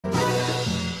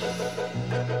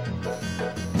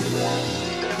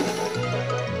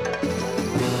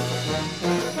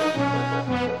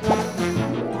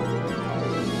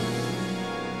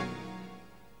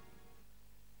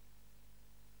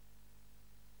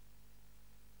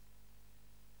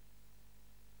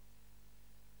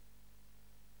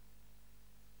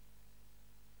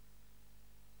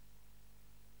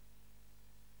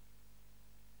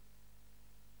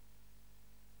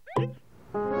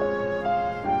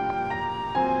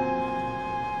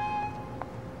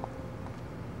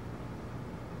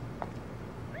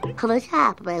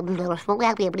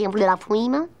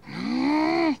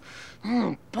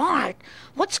Bart,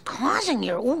 what's causing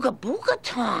your ooga booga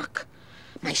talk?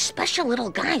 My special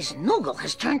little guy's noogle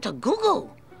has turned to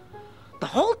goo-goo. The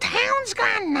whole town's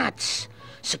gone nuts.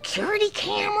 Security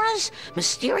cameras,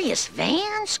 mysterious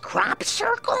vans, crop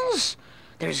circles.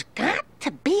 There's got to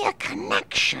be a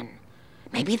connection.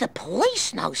 Maybe the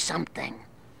police know something.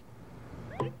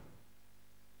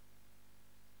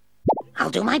 I'll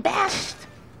do my best.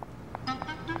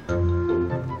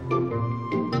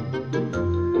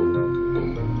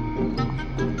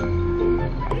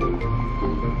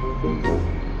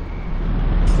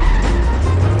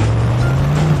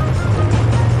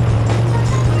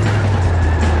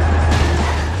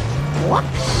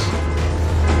 Whoops.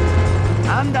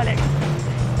 Ándale.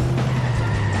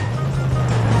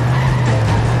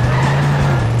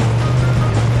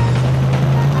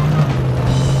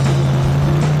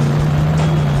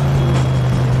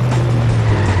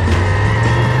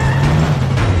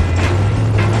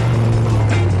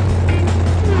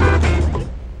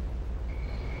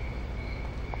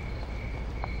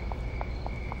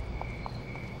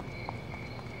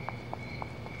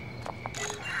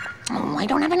 Oh, I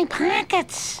don't have any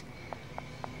pockets.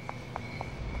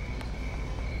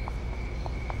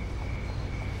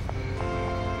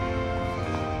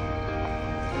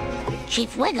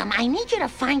 Chief Wiggum, I need you to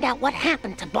find out what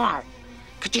happened to Bart.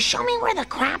 Could you show me where the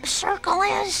crop circle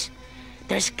is?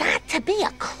 There's got to be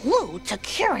a clue to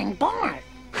curing Bart.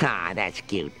 Ah, that's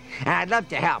cute. I'd love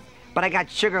to help, but I got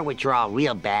sugar withdrawal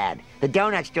real bad. The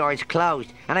donut store is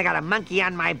closed, and I got a monkey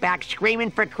on my back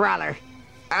screaming for Cruller.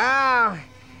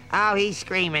 Oh, he's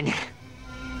screaming.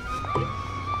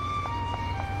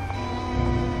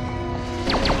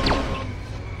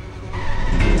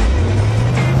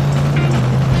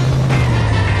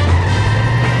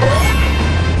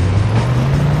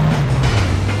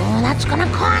 Oh, that's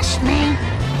gonna cost me.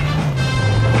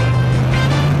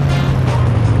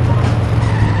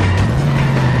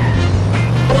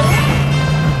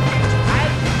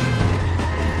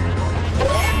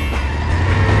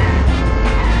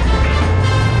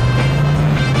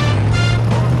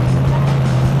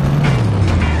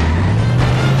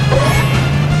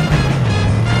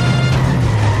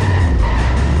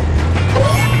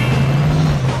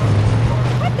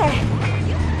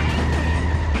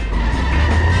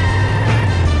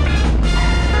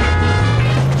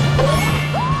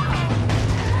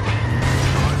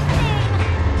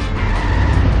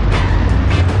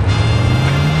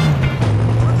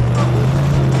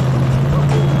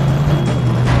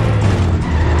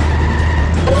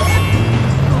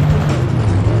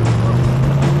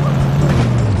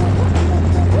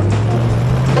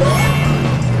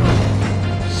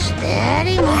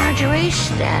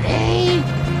 Steady.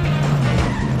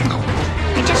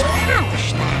 I just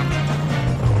polished that.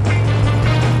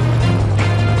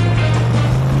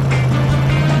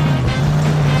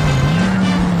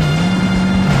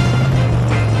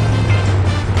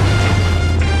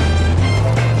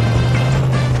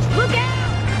 Look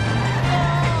out!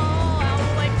 Oh, I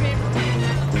don't like paper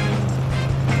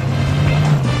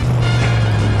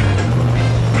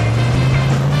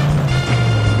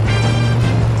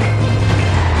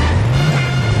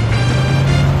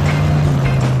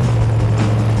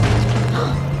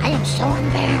So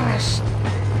embarrassed.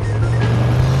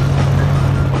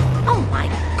 Oh my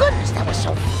goodness, that was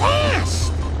so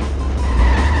fast.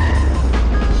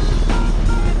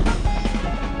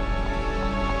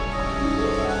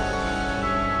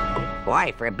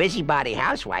 Boy, for a busybody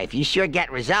housewife, you sure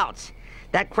get results.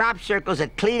 That crop circle's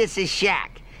at Cletus's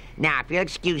shack. Now, if you'll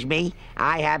excuse me,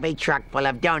 I have a truck full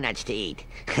of donuts to eat.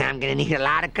 I'm gonna need a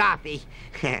lot of coffee.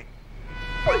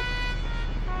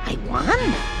 I won?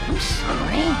 I'm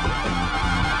sorry.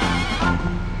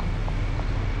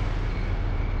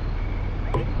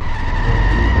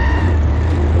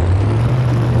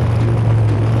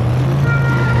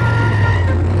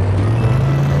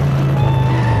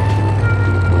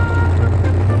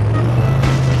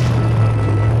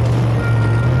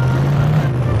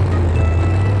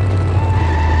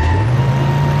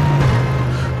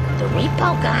 The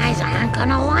repo guys aren't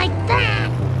gonna like that.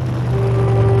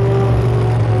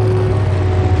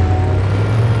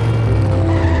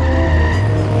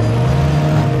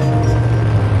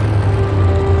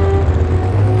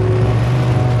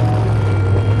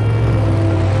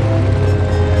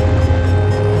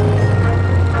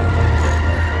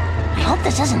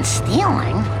 This isn't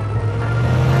stealing.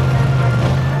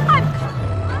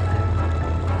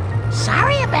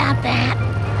 Sorry about that.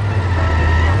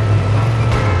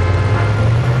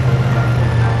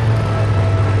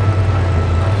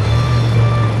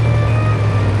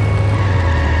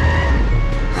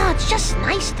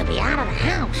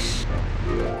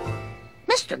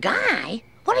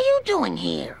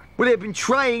 Actually, I've been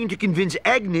trying to convince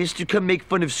Agnes to come make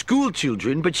fun of school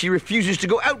children, but she refuses to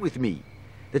go out with me.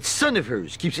 That son of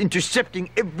hers keeps intercepting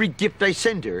every gift I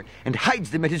send her and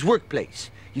hides them at his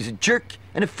workplace. He's a jerk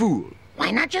and a fool.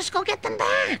 Why not just go get them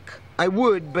back? I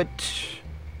would, but...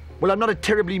 well, I'm not a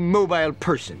terribly mobile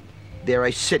person. There, I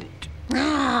said it.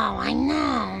 Oh, I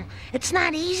know. It's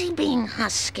not easy being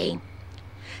husky.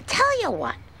 Tell you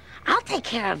what, I'll take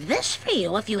care of this for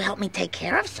you if you help me take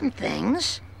care of some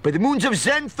things. By the moons of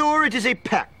Xanthor, it is a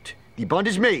pact. The bond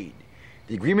is made.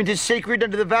 The agreement is sacred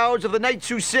under the vows of the knights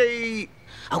who say...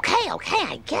 Okay,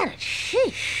 I get it.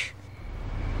 Sheesh.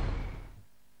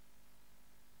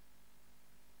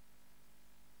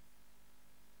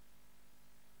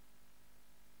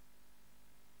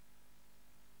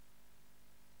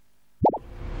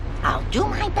 I'll do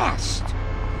my best.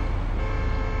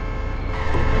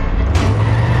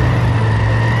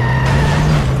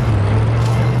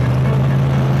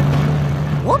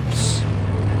 Whoops.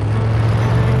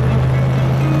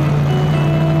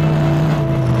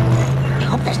 I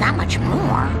hope there's not much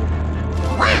more.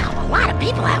 Wow, a lot of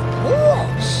people have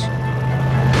pools.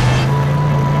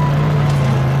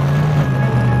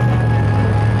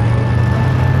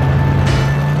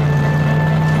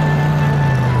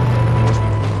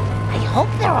 I hope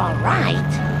they're all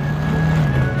right.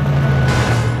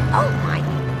 Oh my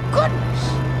goodness.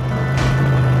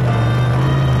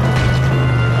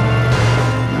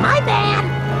 My bad.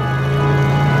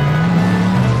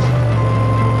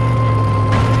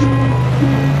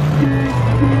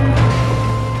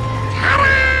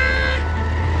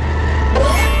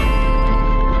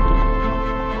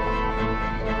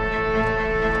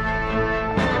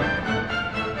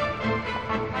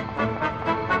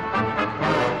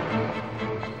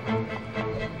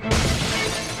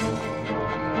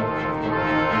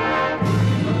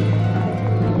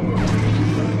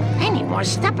 More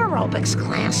step aerobics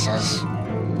classes.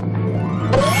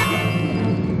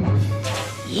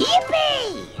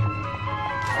 Yippee!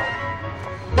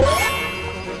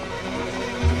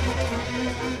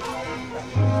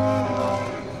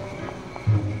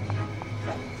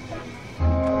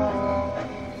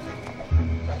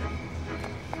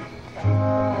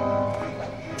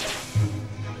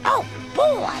 Oh,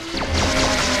 boy!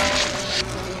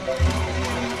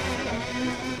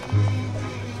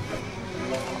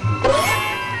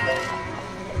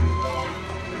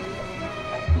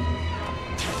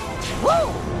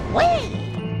 Whoa! Wait!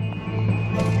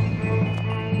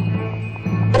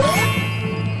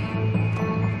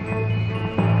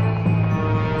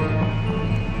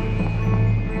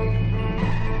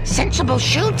 Sensible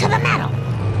shoe to the metal.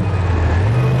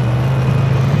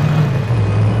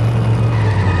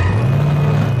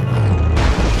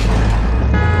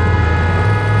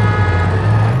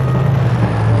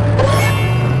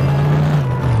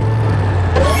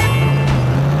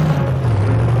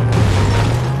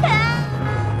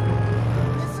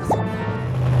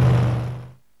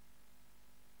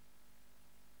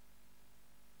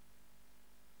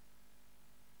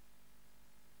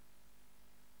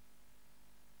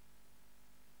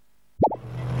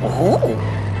 Oh!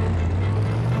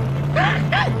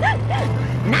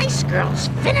 Nice girls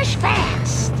finish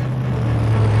fast.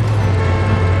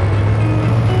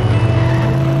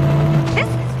 This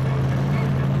is...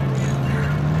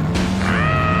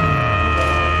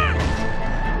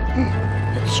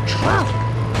 It's true.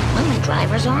 Women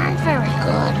drivers aren't very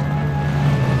good.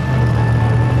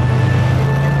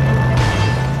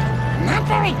 I'm not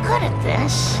very good at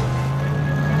this.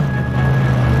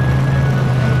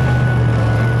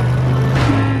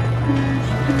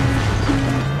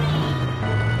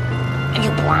 Are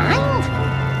you blind?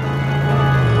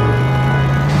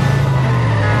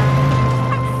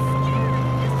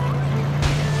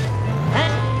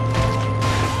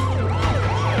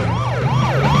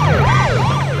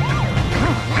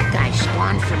 Oh, that guy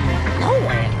spawned from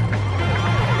nowhere.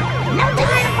 No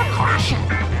time for caution.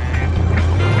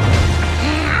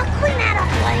 Yeah, I'll clean that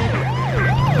up later.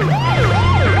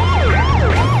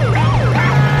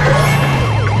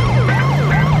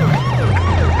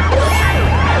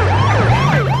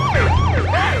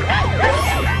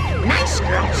 Nice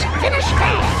girls finish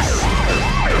fast.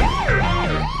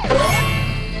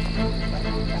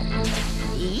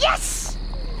 Yes!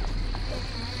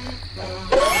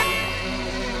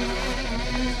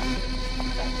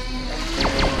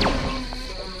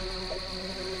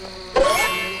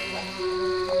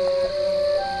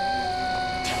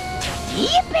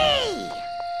 Yippee!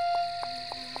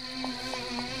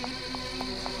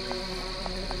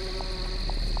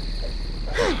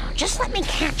 Just let me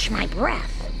catch my breath.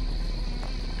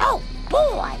 Oh,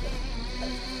 boy!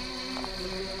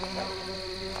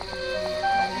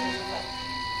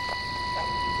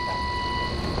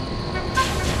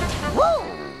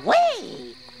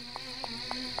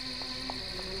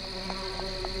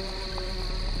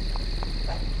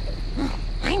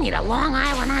 Long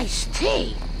Island iced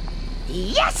tea.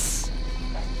 Yes!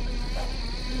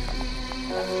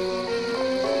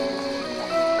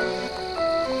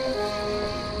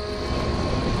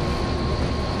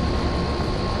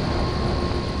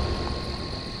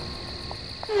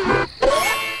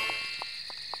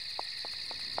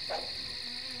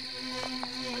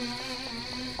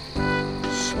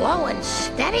 Slow and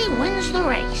steady wins the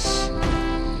race.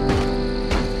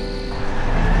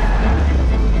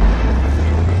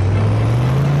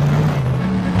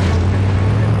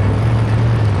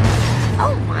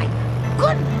 Oh my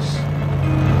goodness!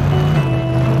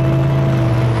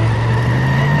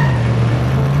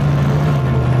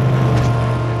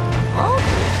 Oh,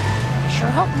 I sure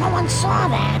hope no one saw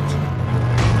that.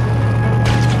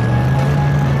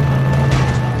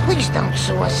 Please don't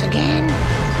sue us again.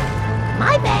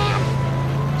 My bad.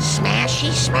 Smashy,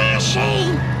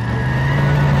 smashy.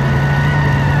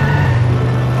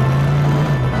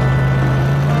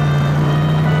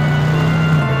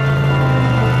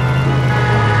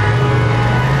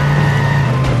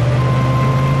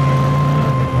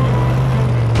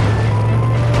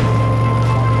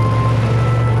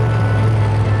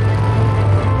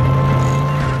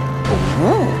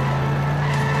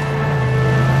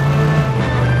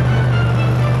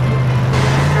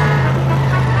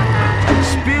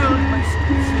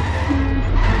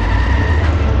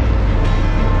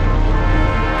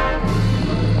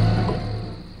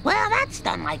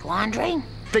 Done like laundry.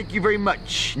 Thank you very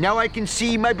much. Now I can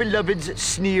see my beloveds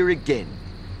sneer again.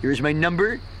 Here's my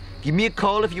number. Give me a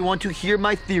call if you want to hear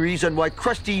my theories on why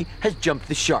Krusty has jumped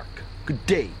the shark. Good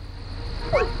day.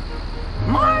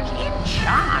 Marge in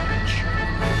charge.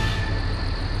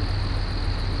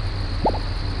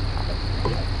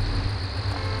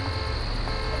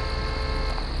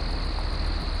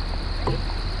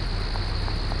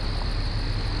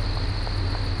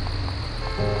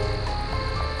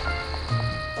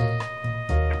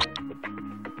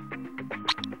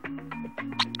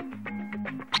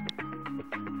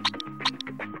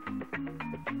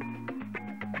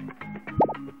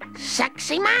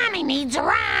 Sexy mommy needs a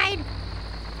ride.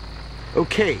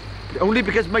 Okay, but only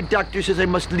because my doctor says I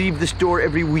must leave the store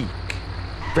every week.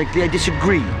 Frankly, I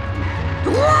disagree.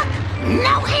 Look!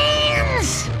 No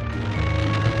hands!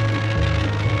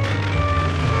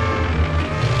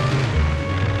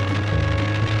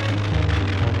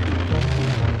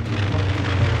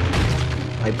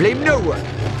 I blame no one.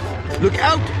 Look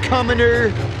out,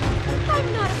 commoner!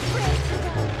 I'm not afraid.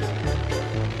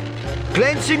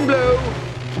 Glancing blow!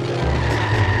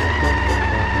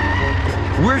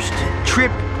 Worst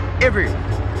trip ever.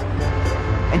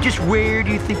 And just where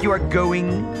do you think you are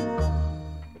going?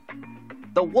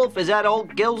 The wolf is at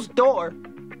old Gil's door.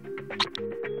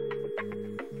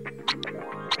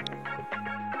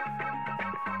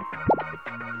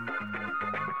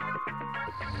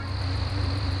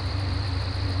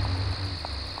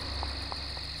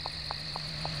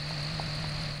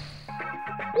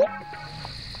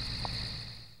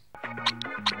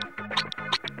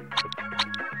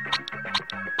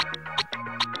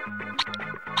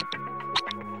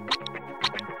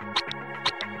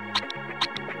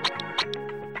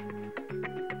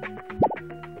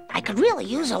 I could really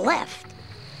use a lift.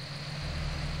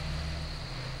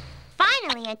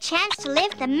 Finally, a chance to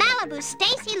live the Malibu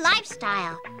Stacy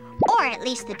lifestyle. Or at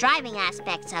least the driving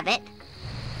aspects of it.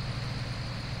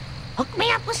 Hook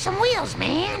me up with some wheels,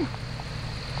 man.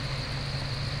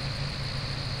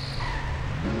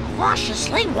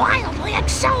 Cautiously, wildly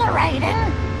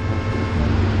accelerating.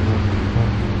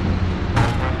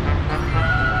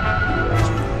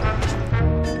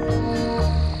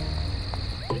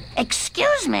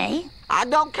 Excuse me? I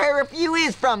don't care if you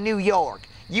is from New York.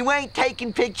 You ain't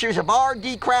taking pictures of our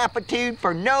decrapitude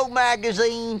for no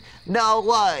magazine. No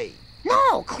way.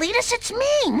 No, Cletus, it's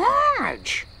me,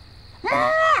 Marge.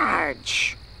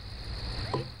 Marge!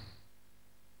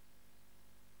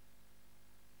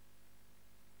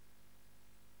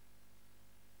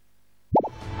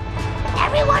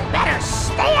 Everyone better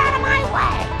stay out of my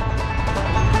way.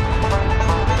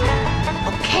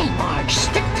 Okay, Marge,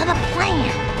 stick to the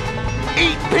plan.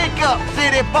 Eat pickup,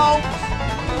 city folks.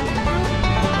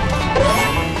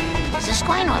 Is this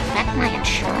going to affect my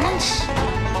insurance?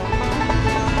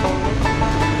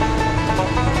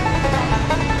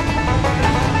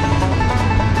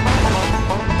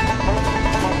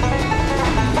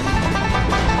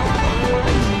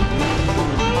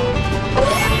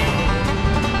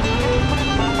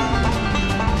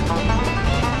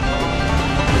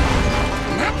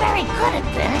 Not very good at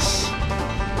this.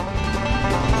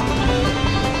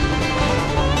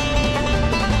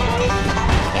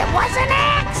 It was an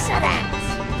accident.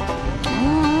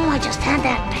 I just had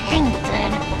that painted.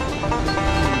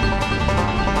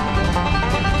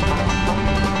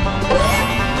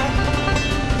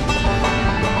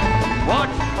 What?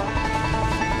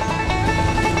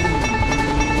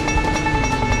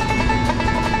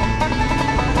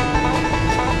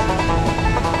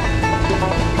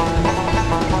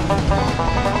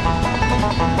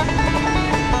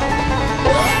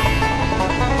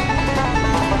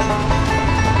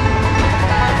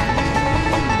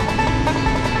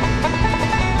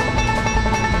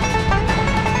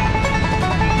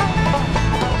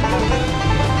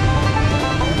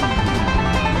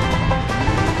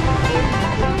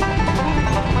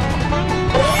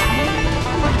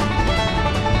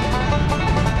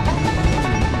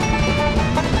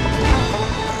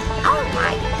 Oh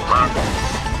my heavens!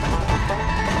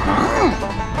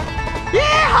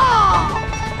 Yeehaw!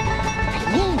 I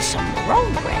need some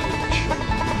road rage.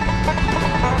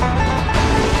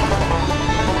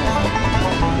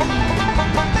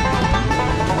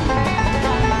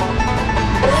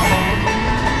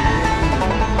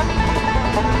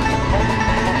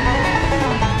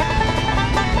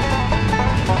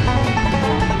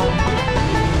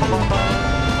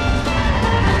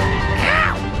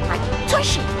 Ow! My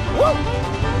tushy! Whoa!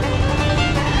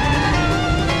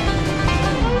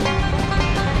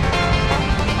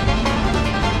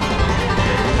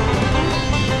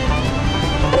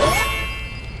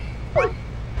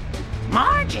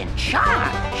 Marge in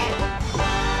charge.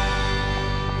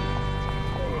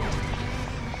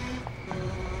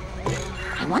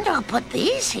 I wonder who put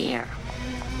these here.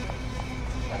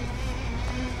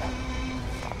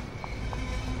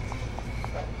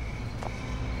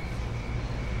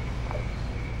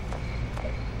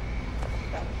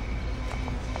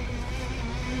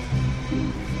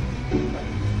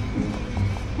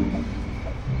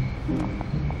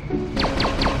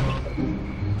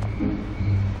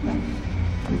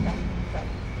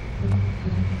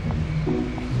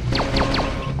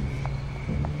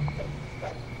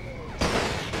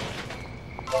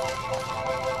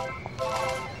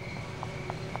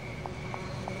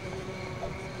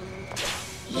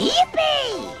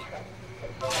 Yippee!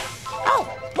 Oh,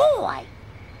 boy!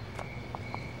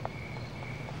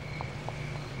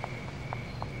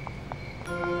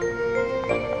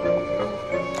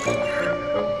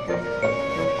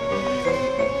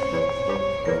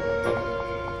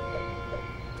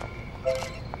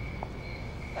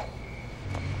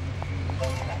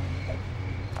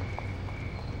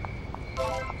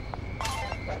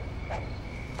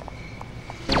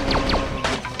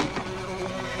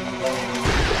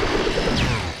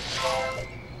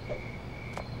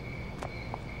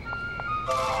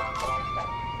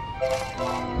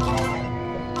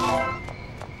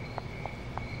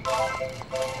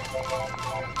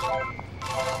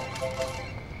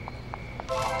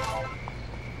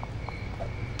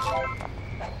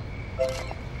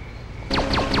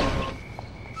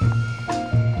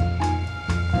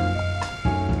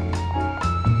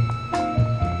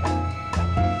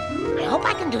 I hope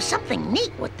I can do something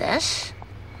neat with this.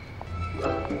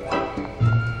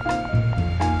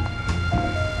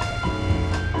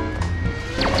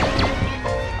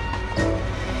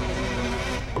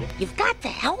 You've got to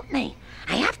help me.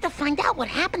 I have to find out what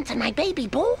happened to my baby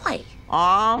boy. Oh,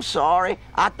 I'm sorry.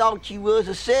 I thought you was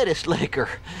a city slicker.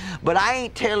 But I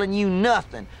ain't telling you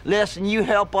nothing less than you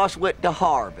help us with the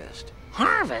harvest.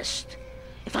 Harvest?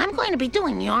 If I'm going to be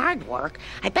doing yard work,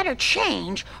 I better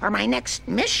change, or my next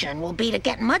mission will be to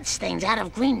get mud stains out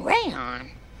of green rayon.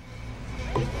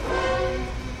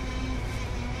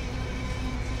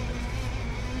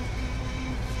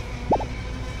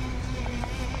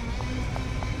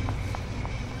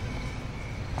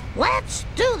 Let's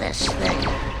do this thing.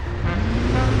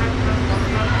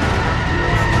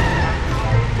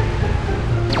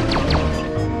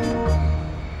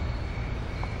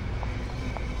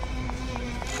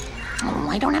 Oh,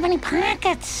 I don't have any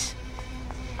pockets.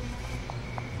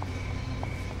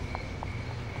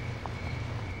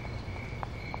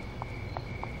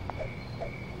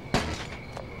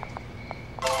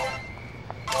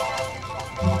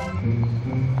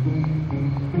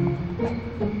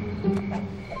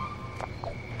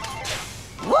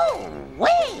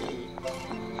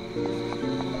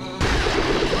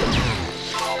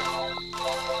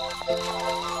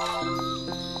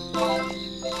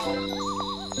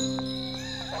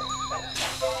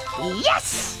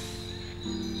 Yes!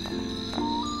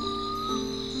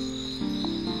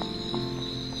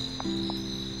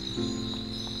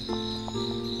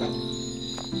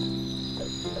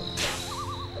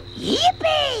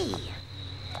 Yippee!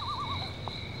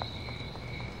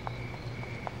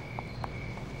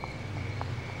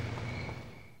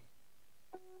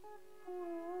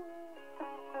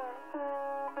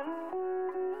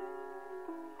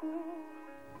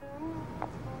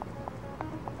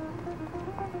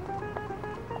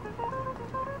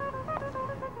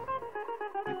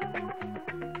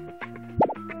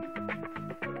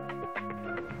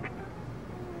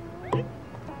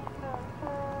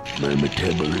 My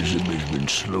metabolism has been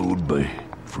slowed by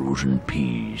frozen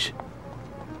peas.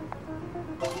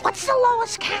 What's the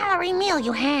lowest calorie meal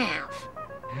you have?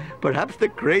 Perhaps the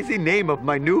crazy name of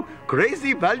my new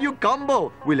crazy value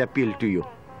combo will appeal to you.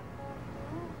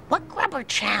 What grubber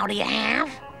chow do you have?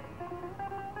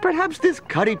 Perhaps this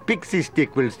curry pixie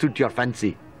stick will suit your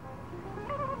fancy.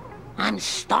 I'm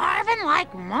starving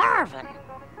like Marvin.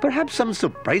 Perhaps some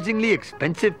surprisingly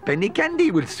expensive penny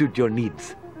candy will suit your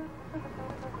needs.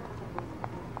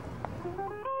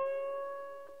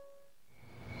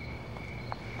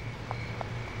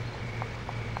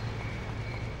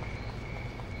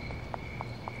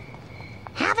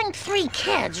 Having 3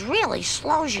 kids really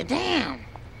slows you down.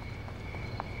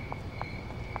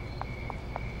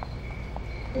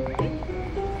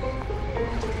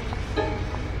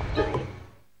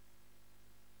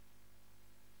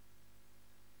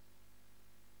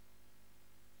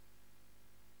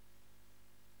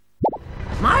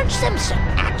 Marge Simpson,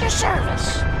 at your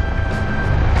service.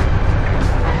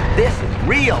 This is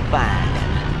real fine.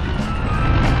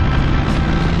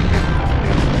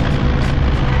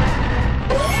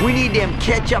 We need them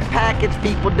ketchup packets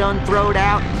people done throwed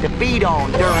out to feed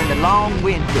on during the long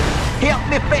winter. Help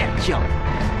me fetch them.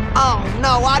 Oh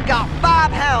no, I got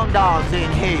 5 hound dogs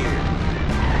in here.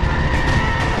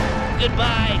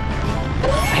 Goodbye.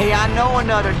 Hey, I know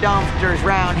another dumpster's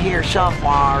round here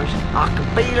somewheres. I can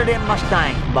feel it in my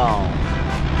stank bone.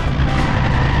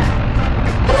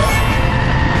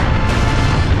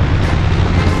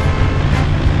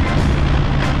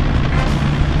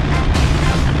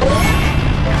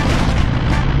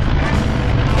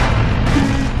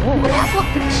 Oh, that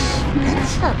looked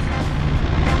expensive.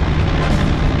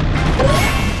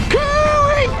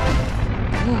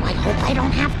 Oh, I hope I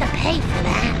don't have to pay for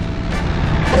that.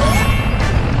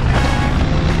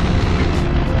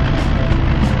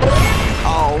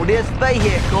 Oh, this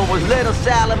vehicle was little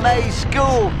Sally Mae's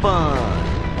school fund.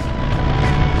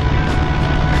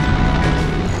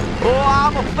 Oh,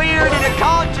 I'm afeared of the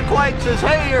consequences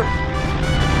here.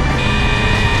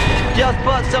 Just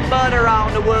put some butter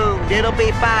on the wound. It'll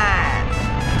be fine.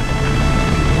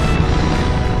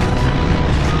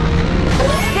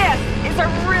 This is a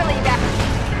really bad...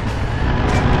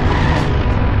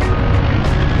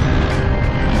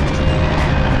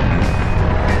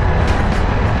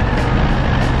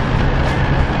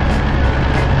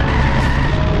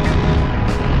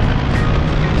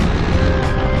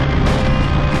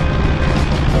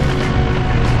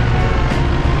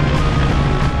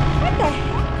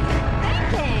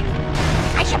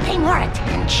 I should pay more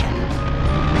attention.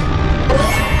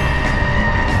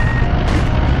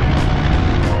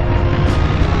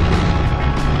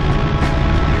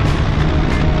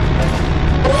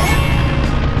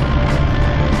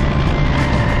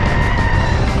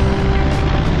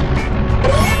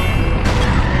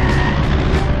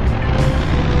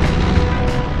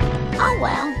 Oh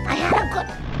well, I had a good...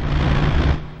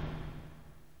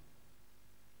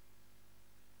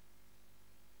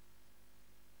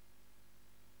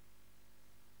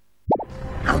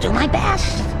 I'll do my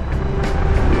best.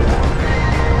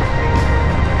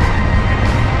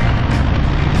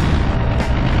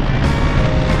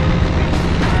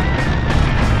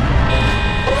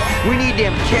 We need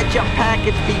them ketchup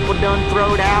packets people done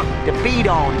throwed out to feed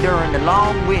on during the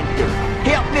long winter.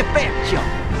 Help me fetch them.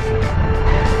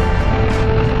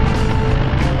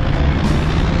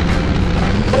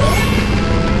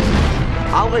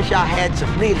 I wish I had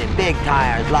some really big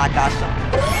tires like I saw.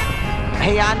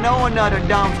 Hey, I know another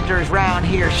dumpster's round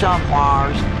here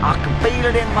somewheres. I can feel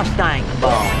it in my stank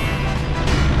bone.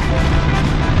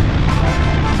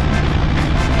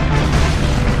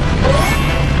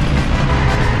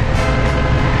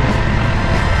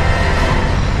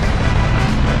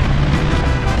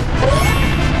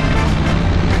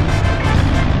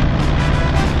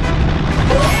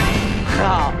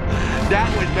 Oh, that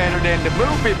was better than the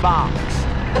movie box.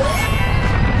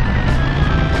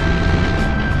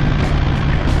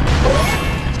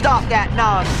 Stop that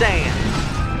nonsense.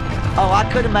 Oh, I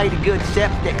could have made a good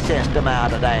septic system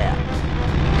out of that.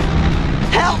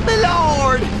 Help me,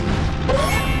 Lord!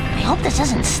 I hope this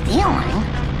isn't stealing.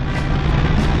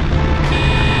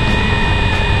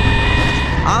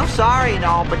 I'm sorry and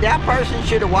all, but that person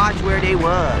should have watched where they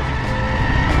was.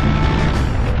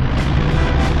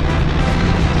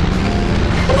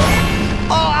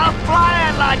 Oh, I'm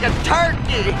flying like a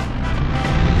turkey!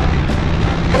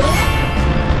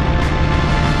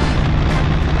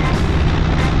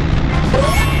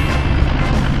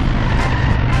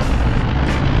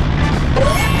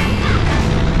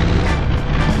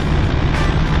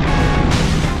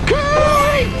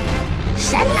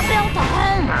 Send the bill to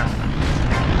Homer.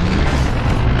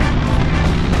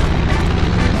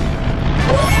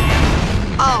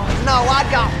 Oh no, I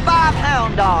got 5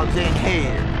 hound dogs in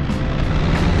here.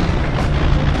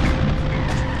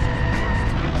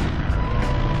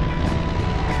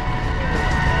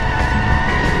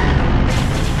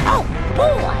 Oh,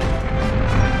 boy!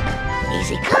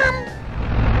 Easy come.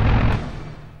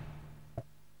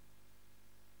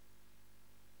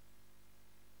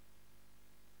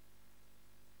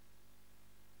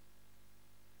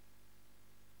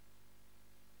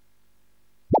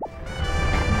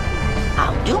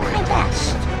 I'll do my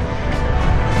best.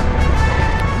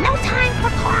 No time for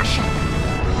caution.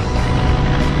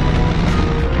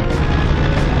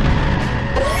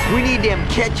 We need them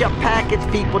ketchup packets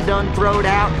people done throwed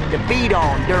out to feed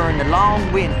on during the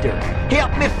long winter.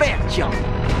 Help me fetch them.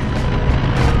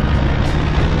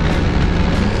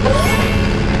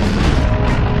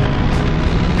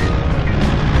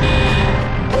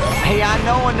 Hey, I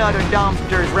know another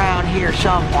dumpster's round here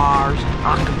somewheres.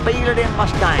 I can feel it in my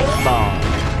stank bones.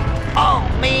 Oh,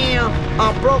 man,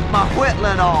 I broke my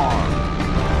whittling arm.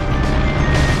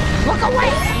 Look away,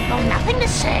 people. Nothing to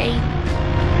say.